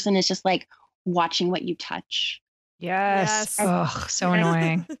that the person is just like watching what you touch. Yes. Oh, so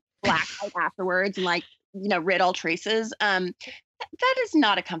annoying. Black out afterwards and like rid all traces. That is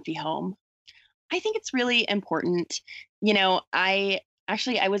not a comfy home. I think it's really important. I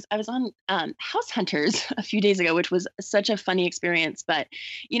was on House Hunters a few days ago, which was such a funny experience. But,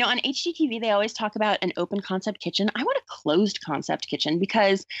 on HGTV, they always talk about an open concept kitchen. I want a closed concept kitchen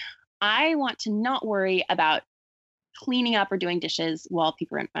because I want to not worry about cleaning up or doing dishes while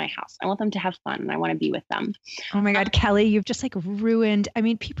people are in my house. I want them to have fun and I want to be with them. Oh my God, Kelly, you've just like ruined. I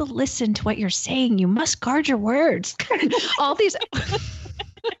mean, people listen to what you're saying. You must guard your words. All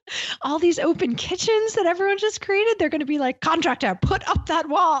these open kitchens that everyone just created, they're going to be like, contractor, put up that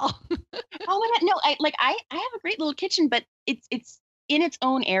wall. Oh my God. No, I have a great little kitchen, but it's in its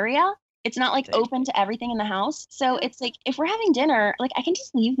own area. It's not like open to everything in the house. So it's like, if we're having dinner, like I can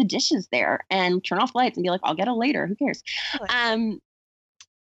just leave the dishes there and turn off lights and be like, I'll get it later. Who cares?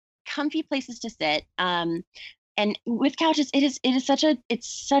 Comfy places to sit. And with couches, it's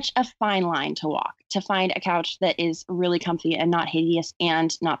such a fine line to walk to find a couch that is really comfy and not hideous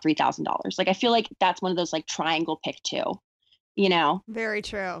and not $3,000. Like, I feel like that's one of those like triangle pick two, Very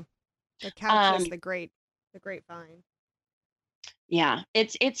true. The couch is the great find. Yeah,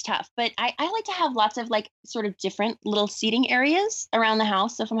 it's tough, but I like to have lots of like sort of different little seating areas around the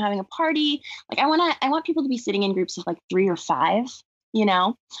house. So if I'm having a party, like I want people to be sitting in groups of like 3 or 5,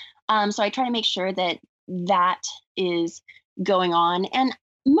 So I try to make sure that is going on. And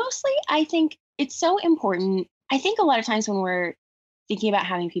mostly I think it's so important. I think a lot of times when we're thinking about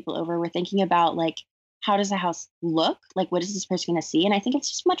having people over, we're thinking about like, how does the house look? Like, what is this person going to see? And I think it's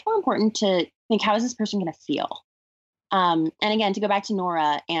just much more important to think, how is this person going to feel? And again, to go back to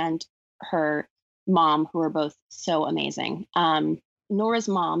Nora and her mom, who are both so amazing. Nora's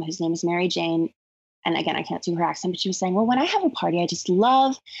mom, whose name is Mary Jane, and again, I can't do her accent, but she was saying, well, when I have a party, I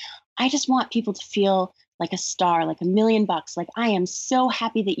just want people to feel like a star, like $1 million. Like, I am so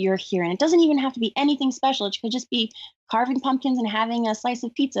happy that you're here. And it doesn't even have to be anything special. It could just be carving pumpkins and having a slice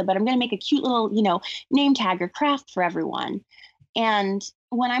of pizza, but I'm going to make a cute little, name tag or craft for everyone. And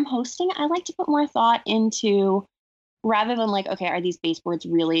when I'm hosting, I like to put more thought into, rather than like, okay, are these baseboards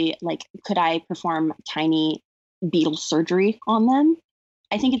really like, could I perform tiny beetle surgery on them?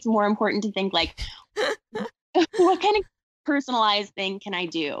 I think it's more important to think like, what kind of personalized thing can I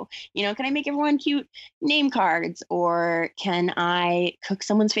do? Can I make everyone cute name cards, or can I cook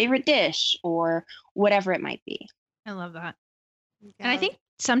someone's favorite dish, or whatever it might be? I love that. Yeah. And I think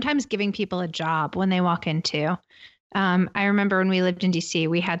sometimes giving people a job when they walk in too. I remember when we lived in DC,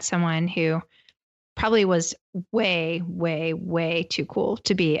 we had someone who probably was way, way, way too cool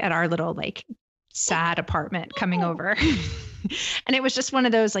to be at our little like sad apartment coming over. And it was just one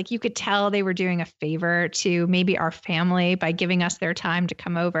of those, like, you could tell they were doing a favor to maybe our family by giving us their time to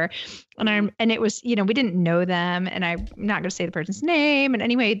come over. And it was, we didn't know them, and I'm not going to say the person's name. And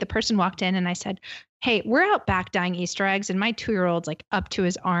anyway, the person walked in and I said, hey, we're out back dyeing Easter eggs, and my 2-year-old's like up to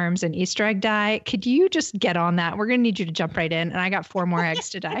his arms in Easter egg dye. Could you just get on that? We're going to need you to jump right in. And I got 4 more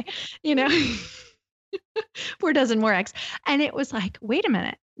eggs to dye, 4 dozen more eggs. And it was like, wait a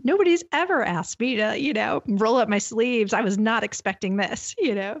minute. Nobody's ever asked me to, roll up my sleeves. I was not expecting this,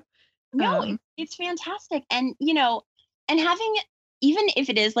 No, it's fantastic. And, and having, even if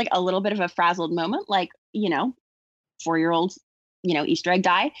it is like a little bit of a frazzled moment, like, 4-year-olds, Easter egg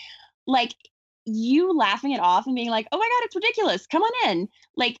dye, like you laughing it off and being like, oh my God, it's ridiculous. Come on in.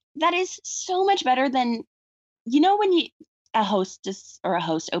 Like, that is so much better than, when a hostess or a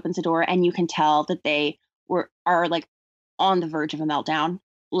host opens a door and you can tell that they are like on the verge of a meltdown.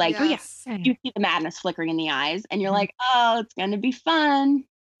 Like, Yes. you see the madness flickering in the eyes and you're like, oh, it's going to be fun.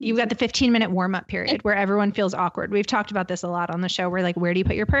 You've got the 15-minute warm-up period where everyone feels awkward. We've talked about this a lot on the show. We're like, where do you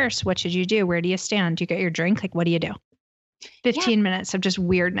put your purse? What should you do? Where do you stand? Do you get your drink? Like, what do you do? 15 minutes of just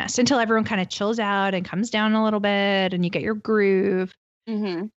weirdness until everyone kind of chills out and comes down a little bit and you get your groove.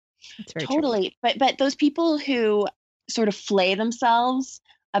 Mm-hmm. It's very totally. But those people who sort of flay themselves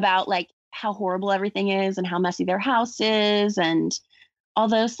about like how horrible everything is and how messy their house is and all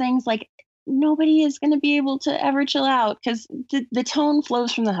those things, like nobody is going to be able to ever chill out because the tone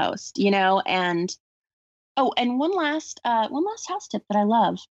flows from the host, you know? And, oh, and one last house tip that I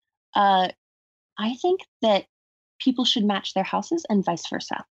love. I think that people should match their houses and vice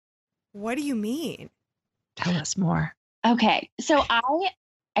versa. What do you mean? Tell us more. Okay. So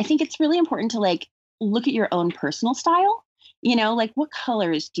I think it's really important to like look at your own personal style. You know, like what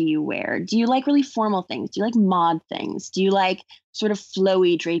colors do you wear? Do you like really formal things? Do you like mod things? Do you like sort of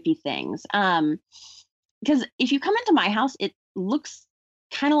flowy, drapey things? Because if you come into my house, it looks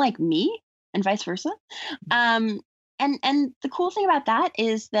kind of like me and vice versa. And the cool thing about that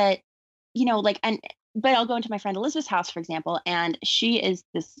is that, you know, like, but I'll go into my friend Elizabeth's house, for example, and she is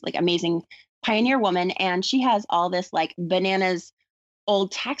this like amazing pioneer woman, and she has all this like bananas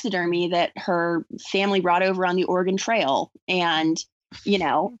old taxidermy that her family brought over on the Oregon Trail. And, you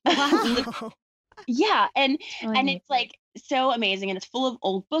know, Wow. yeah. And it's like so amazing. And it's full of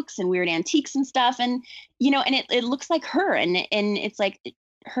old books and weird antiques and stuff. And, you know, and it looks like her. And it's like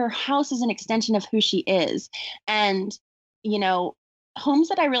her house is an extension of who she is. And, you know, homes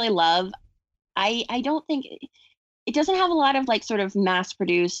that I really love, I don't think it doesn't have a lot of like sort of mass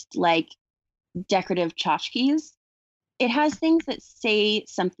produced, like decorative tchotchkes. It has things that say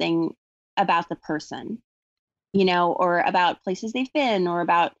something about the person, you know, or about places they've been or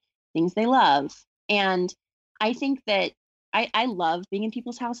about things they love. And I think that I love being in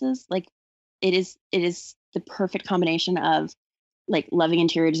people's houses. Like it is the perfect combination of like loving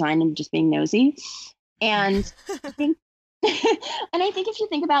interior design and just being nosy. And I think if you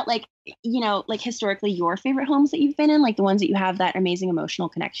think about like, you know, like historically your favorite homes that you've been in, like the ones that you have that amazing emotional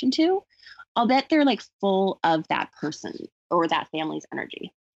connection to, I'll bet they're like full of that person or that family's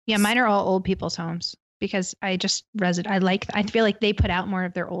energy. Yeah, mine are all old people's homes because I just I feel like they put out more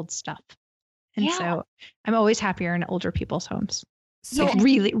of their old stuff. And so I'm always happier in older people's homes. So like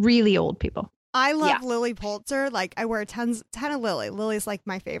really, really old people. I love Lily Pulitzer. Like I wear a ton of Lily. Lily's like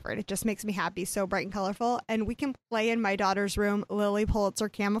my favorite. It just makes me happy. So bright and colorful. And we can play in my daughter's room Lily Pulitzer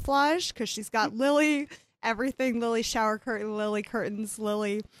camouflage because she's got Lily everything. Lily shower curtain, Lily curtains,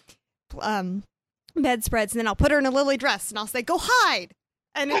 Lily bedspreads, and then I'll put her in a Lily dress and I'll say, go hide.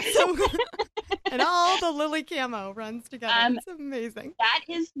 And it's so and all the Lily camo runs together. It's amazing. That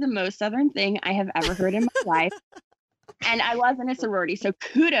is the most Southern thing I have ever heard in my life. And I was in a sorority, so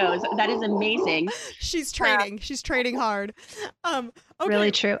kudos. That is amazing. She's training. She's training hard. Okay.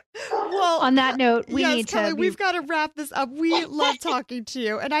 Really true. Well, on that note, we've got to wrap this up. We love talking to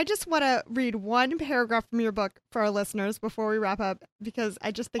you. And I just want to read one paragraph from your book for our listeners before we wrap up, because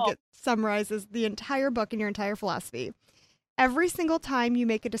I just think it summarizes the entire book and your entire philosophy. Every single time you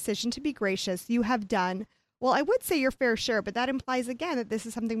make a decision to be gracious, you have done, well, I would say your fair share, but that implies, again, that this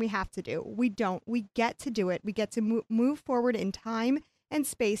is something we have to do. We don't. We get to do it. We get to move forward in time and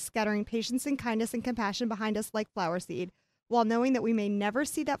space, scattering patience and kindness and compassion behind us like flower seed, while knowing that we may never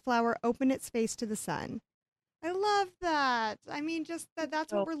see that flower open its face to the sun. I love that. I mean, just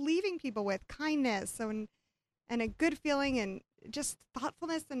that's what we're leaving people with, kindness and a good feeling and just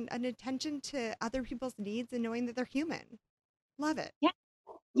thoughtfulness and an attention to other people's needs and knowing that they're human. Love it. Yeah.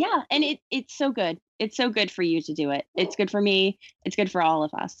 Yeah. And it's so good. It's so good for you to do it. It's good for me. It's good for all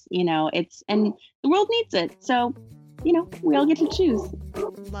of us. You know, and the world needs it. So, you know, we all get to choose.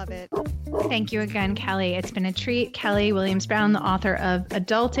 Love it. Thank you again, Kelly. It's been a treat. Kelly Williams Brown, the author of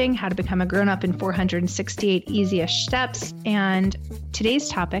Adulting, How to Become a Grown-Up in 468 Easiest Steps. And today's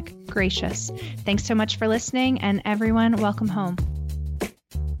topic, gracious. Thanks so much for listening. And everyone, welcome home.